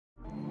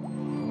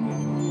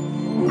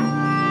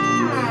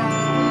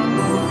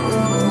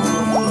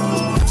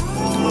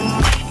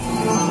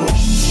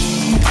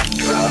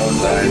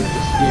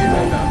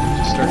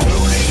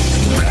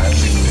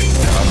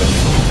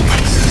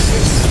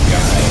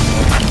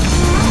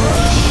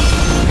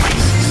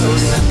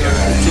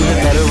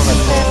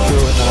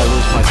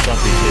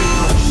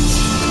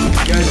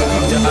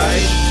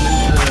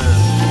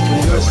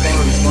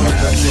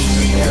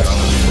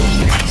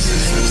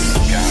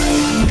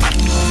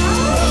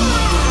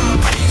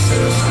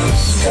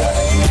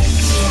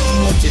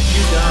If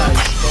you die,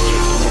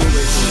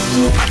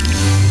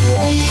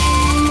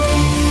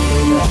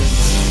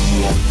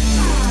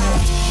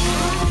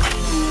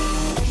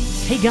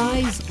 Hey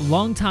guys,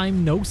 long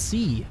time no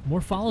see.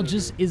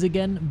 Morphologist is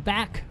again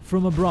back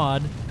from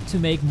abroad to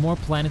make more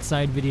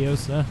Planetside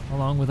videos,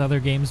 along with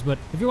other games, but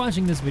if you're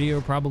watching this video,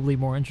 you're probably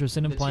more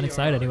interested in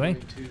Planetside anyway.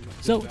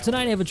 So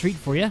tonight I have a treat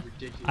for you.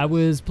 I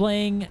was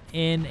playing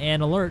in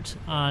an alert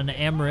on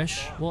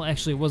Amerish. Well,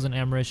 actually it wasn't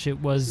Amerish,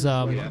 it was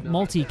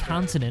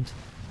multi-continent,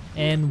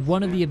 and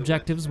one of the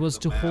objectives was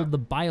to hold the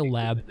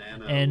biolab,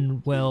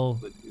 and well,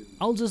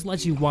 I'll just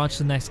let you watch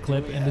the next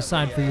clip and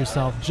decide for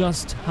yourself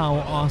just how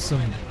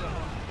awesome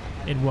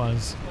it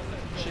was.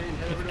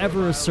 If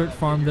ever a cert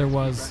farm there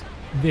was,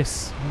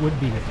 this would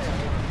be it.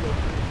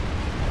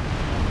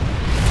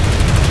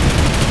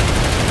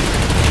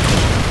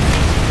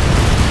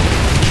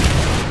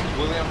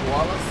 William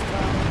Wallace?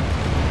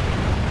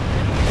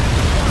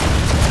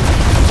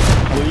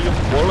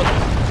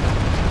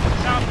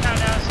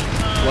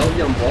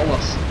 William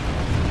Wallace.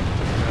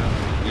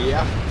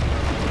 Yeah.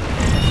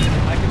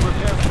 I can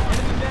repair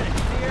enemy medic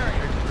in the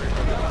area.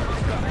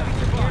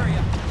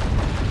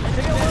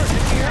 Take a look.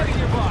 Taking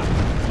your box.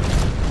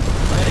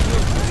 Ready to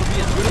will be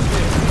as good as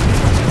new.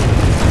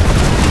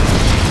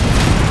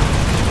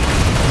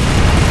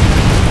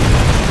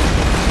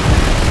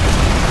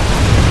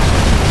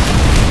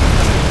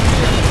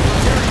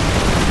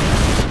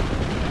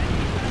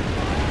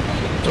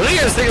 What do you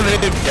guys think of the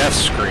new death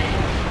screen?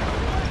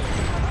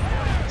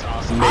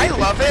 Awesome. I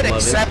love it,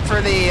 except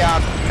for the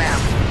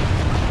map.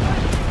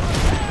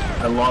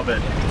 I love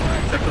it,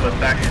 except for the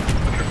fact that you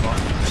put your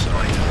buttons so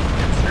I can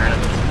stare at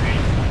the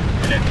screen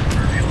and it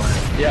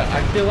realize. Yeah, I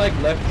feel like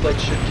left click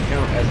should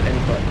count as any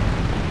button.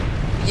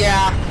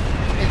 Yeah,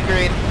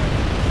 agreed.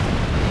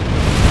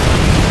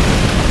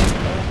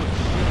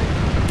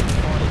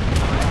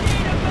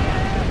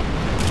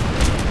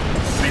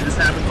 I mean, this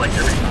happens like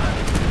every time.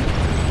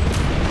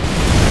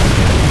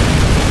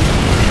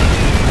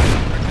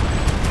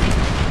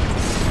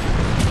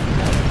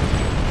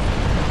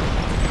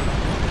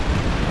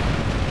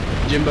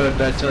 Jimbo, if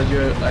I told you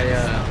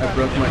I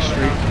broke my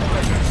streak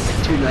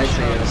 2 nights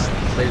ago,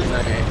 late at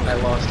night, I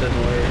lost an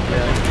alert.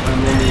 Yeah, I'm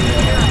only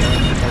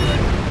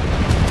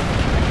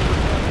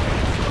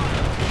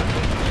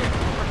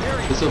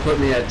this will put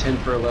me at 10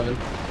 for 11.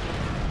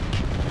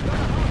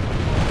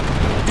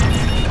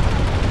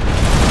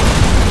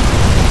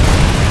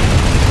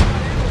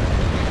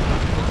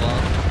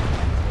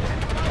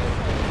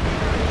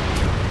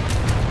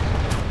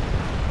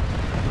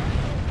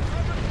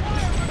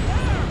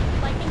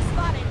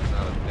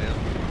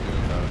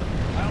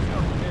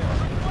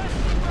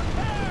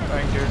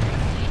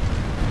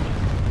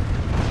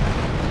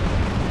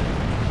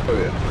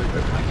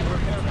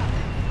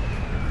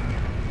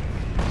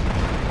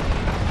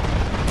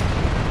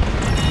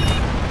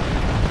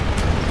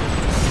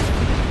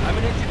 I'm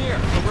an engineer.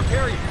 I'll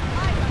repair you.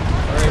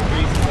 Alright,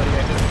 please, buddy.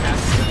 I just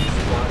passed the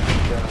spot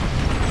and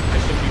I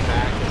should be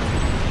back in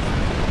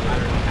a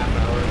matter of half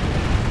hour.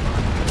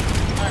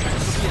 Alright,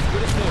 this will be as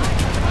good as new.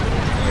 I'm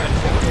an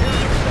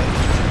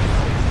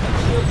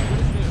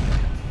engineer.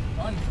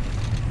 Fun.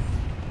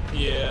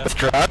 Yeah. With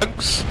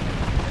drugs?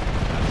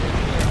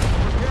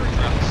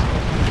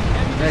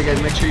 Hey guys,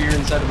 make sure you're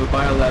inside of a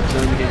biolab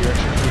zone to get your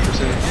extra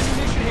 2%.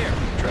 Ammunition here.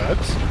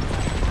 Drugs?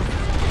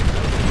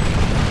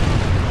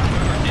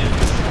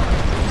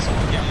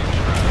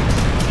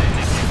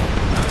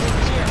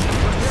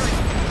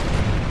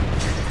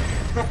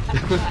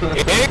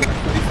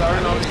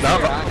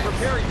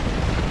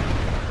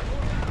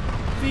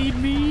 Feed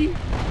me!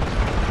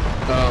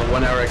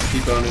 1 hour XP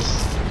bonus.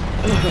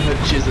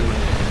 Jizzin'.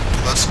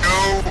 Let's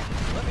go!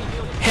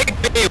 Hey,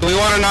 babe, we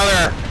want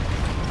another!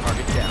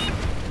 Target down.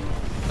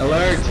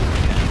 Alert!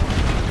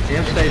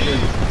 Camp station.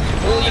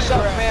 Oh, you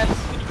suck, man.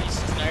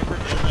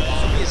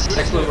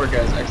 Excellent work,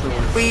 guys. Excellent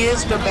work. We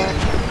is the best.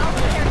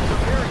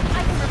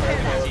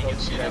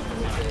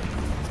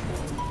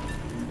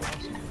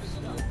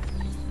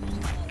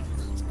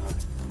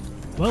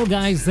 Well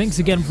guys, thanks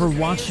again for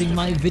watching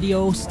my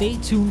video. Stay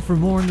tuned for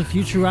more in the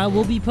future. I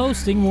will be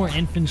posting more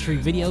infantry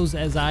videos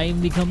as I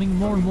am becoming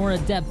more and more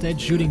adept at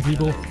shooting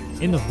people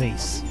in the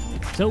face.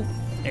 So,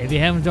 if you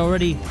haven't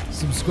already,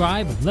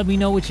 subscribe, let me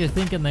know what you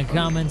think in the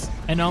comments,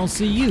 and I'll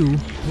see you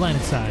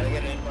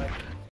Planetside.